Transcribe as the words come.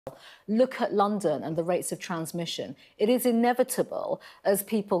Look at London and the rates of transmission. It is inevitable as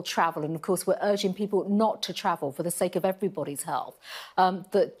people travel, and of course we're urging people not to travel for the sake of everybody's health,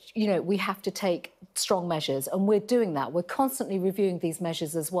 that, we have to take strong measures, and we're doing that. We're constantly reviewing these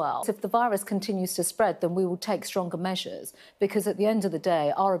measures as well. If the virus continues to spread, then we will take stronger measures, because at the end of the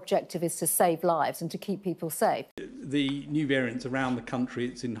day, our objective is to save lives and to keep people safe. The new variants around the country,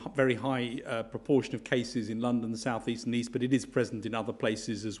 it's in very high proportion of cases in London, the South East and East, but it is present in other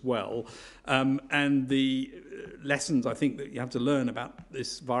places as well. And the lessons I think that you have to learn about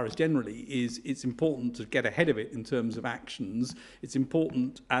this virus generally is it's important to get ahead of it in terms of actions. It's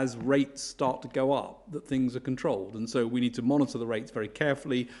important as rates start to go up that things are controlled. And so we need to monitor the rates very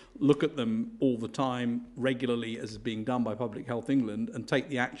carefully, look at them all the time, regularly, as is being done by Public Health England, and take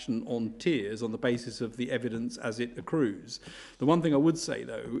the action on tiers on the basis of the evidence as it accrues. The one thing I would say,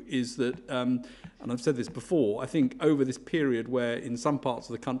 though, is that, and I've said this before, I think over this period where in some parts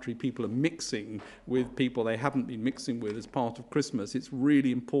of the country people are mixing with people they haven't been mixing with as part of Christmas, it's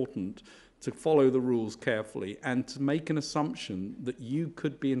really important to follow the rules carefully and to make an assumption that you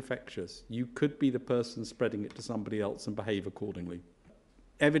could be infectious. You could be the person spreading it to somebody else and behave accordingly.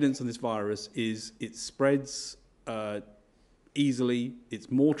 Evidence on this virus is it spreads easily,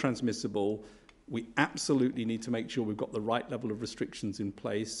 it's more transmissible. We absolutely need to make sure we've got the right level of restrictions in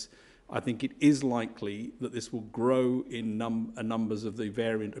place. I think it is likely that this will grow in numbers of the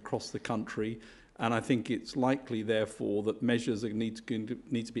variant across the country, and I think it's likely, therefore, that measures need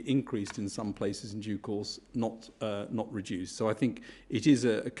to be increased in some places in due course, not reduced. So I think it is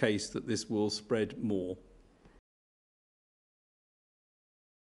a case that this will spread more.